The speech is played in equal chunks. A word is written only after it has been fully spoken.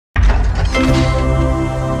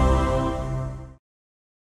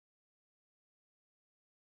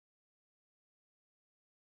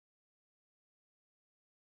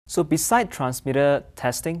So beside transmitter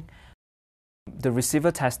testing, the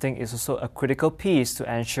receiver testing is also a critical piece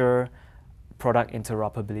to ensure product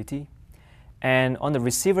interoperability. And on the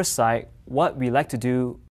receiver side, what we like to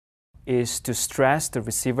do is to stress the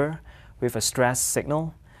receiver with a stress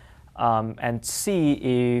signal and see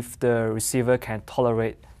if the receiver can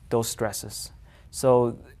tolerate those stresses.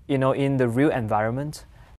 So, in the real environment,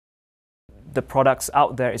 the products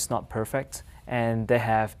out there is not perfect and they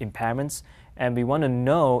have impairments, and we want to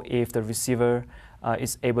know if the receiver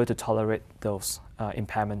is able to tolerate those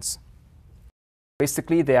impairments.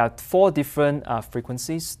 Basically, there are 4 different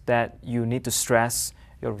frequencies that you need to stress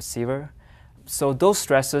your receiver. So those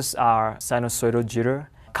stresses are sinusoidal jitter,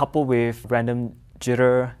 coupled with random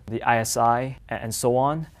jitter, the ISI, and so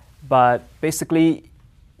on. But basically,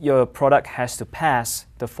 your product has to pass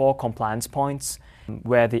the 4 compliance points,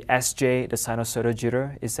 where the SJ, the sinusoidal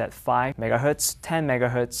jitter, is at 5 MHz, 10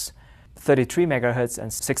 MHz, 33 MHz,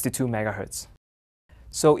 and 62 MHz.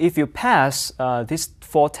 So if you pass these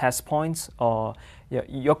 4 test points, or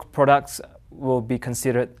your products will be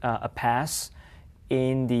considered a pass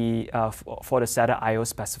in for the SATA I/O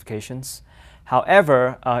specifications.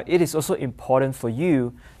 However, it is also important for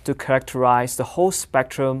you to characterize the whole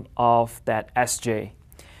spectrum of that SJ.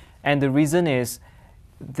 And the reason is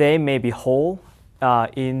they may be whole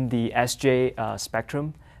in the SJ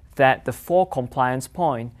spectrum that the 4 compliance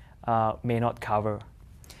point may not cover.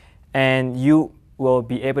 And you will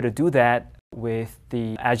be able to do that with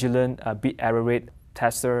the Agilent bit error rate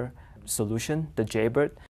tester solution, the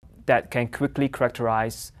JBIRD, that can quickly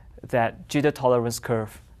characterize that jitter tolerance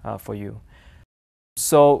curve for you.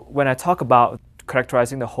 So when I talk about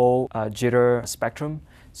characterizing the whole jitter spectrum,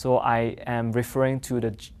 so I am referring to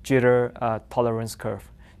the jitter tolerance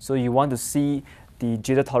curve. So you want to see the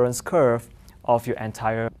jitter tolerance curve of your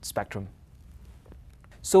entire spectrum.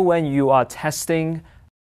 So when you are testing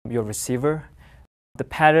your receiver, the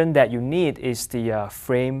pattern that you need is the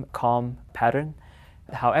frame COM pattern.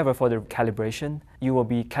 However, for the calibration, you will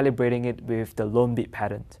be calibrating it with the lone bit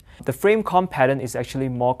pattern. The frame COM pattern is actually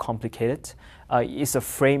more complicated. It's a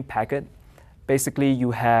frame packet. Basically,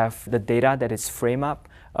 you have the data that is frame up,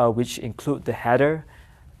 which include the header,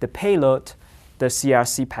 the payload, the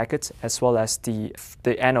CRC packet, as well as the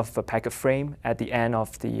end of the packet frame at the end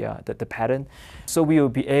of the pattern. So we will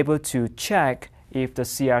be able to check if the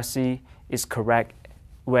CRC is correct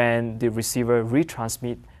when the receiver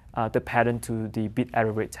retransmit the pattern to the bit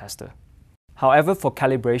error rate tester. However, for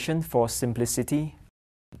calibration, for simplicity,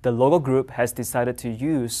 the logo group has decided to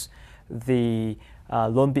use the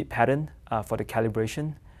lone bit pattern for the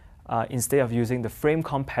calibration instead of using the frame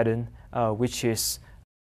COM pattern, which is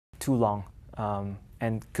too long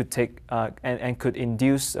and could take and could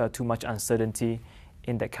induce too much uncertainty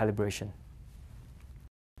in that calibration.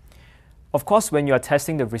 Of course, when you are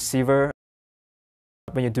testing the receiver,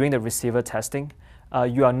 when you're doing the receiver testing,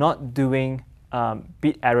 you are not doing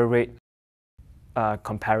bit error rate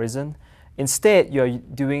comparison. Instead, you're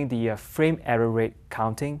doing the frame error rate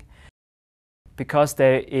counting, because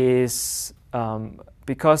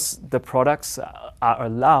because the products are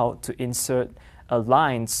allowed to insert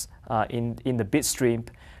lines in the bit stream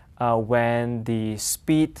when the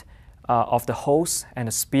speed of the host and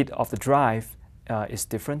the speed of the drive is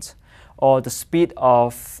different, or the speed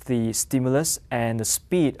of the stimulus and the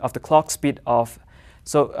speed of the clock speed of.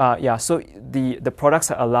 So the products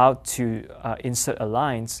are allowed to insert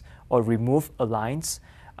lines or remove lines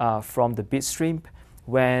from the bit stream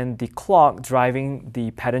when the clock driving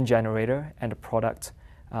the pattern generator and the product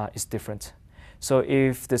is different. So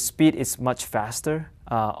if the speed is much faster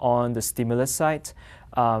on the stimulus side,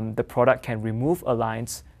 the product can remove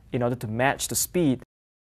lines in order to match the speed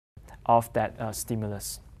of that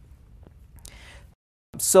stimulus.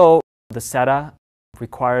 So the SATA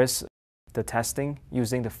requires the testing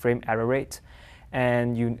using the frame error rate,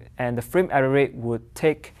 and the frame error rate would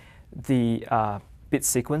take the bit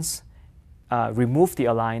sequence, remove the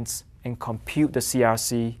lines, and compute the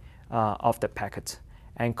CRC of the packet,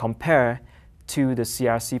 and compare to the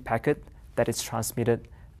CRC packet that is transmitted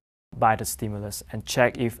by the stimulus, and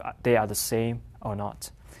check if they are the same or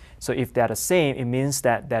not. So if they are the same, it means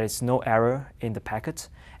that there is no error in the packet,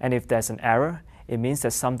 and if there's an error, it means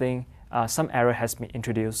that some error has been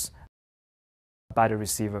introduced by the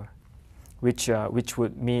receiver, which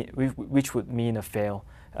would mean a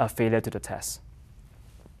failure to the test.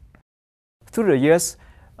 Through the years,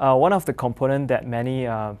 one of the components that many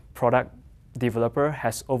product developer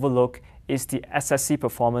has overlooked is the SSC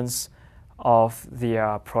performance of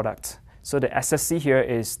the product. So the SSC here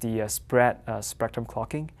is the spread spectrum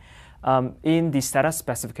clocking. In the SATA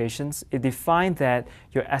specifications, it defined that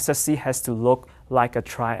your SSC has to look like a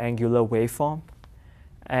triangular waveform,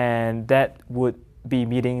 and that would be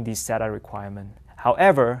meeting the SATA requirement.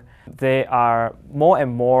 However, there are more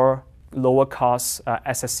and more lower cost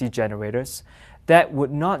SSC generators that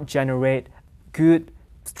would not generate good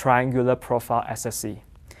triangular profile SSC.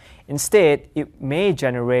 Instead, it may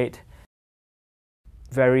generate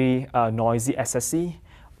very noisy SSC,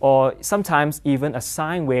 or sometimes even a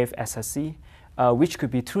sine wave SSC, which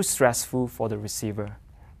could be too stressful for the receiver.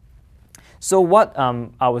 So what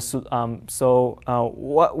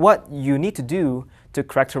what you need to do to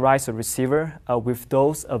characterize a receiver with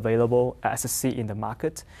those available SSC in the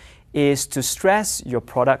market is to stress your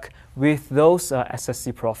product with those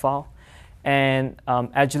SSC profile. And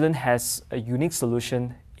Agilent has a unique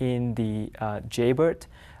solution in the Jaybird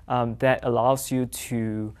that allows you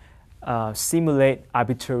to simulate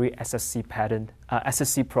arbitrary SSC pattern,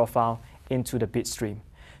 SSC profile into the bit stream.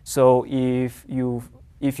 So if you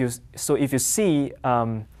see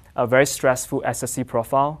a very stressful SSC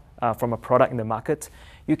profile from a product in the market,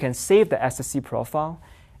 you can save the SSC profile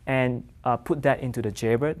and put that into the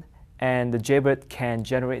Jaybird, and the Jaybird can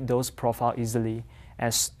generate those profile easily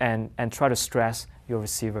and try to stress your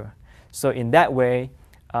receiver. So in that way,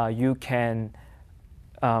 you can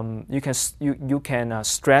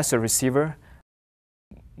stress a receiver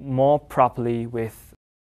more properly with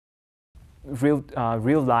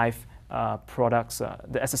real life products,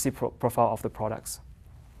 the SSC profile of the products.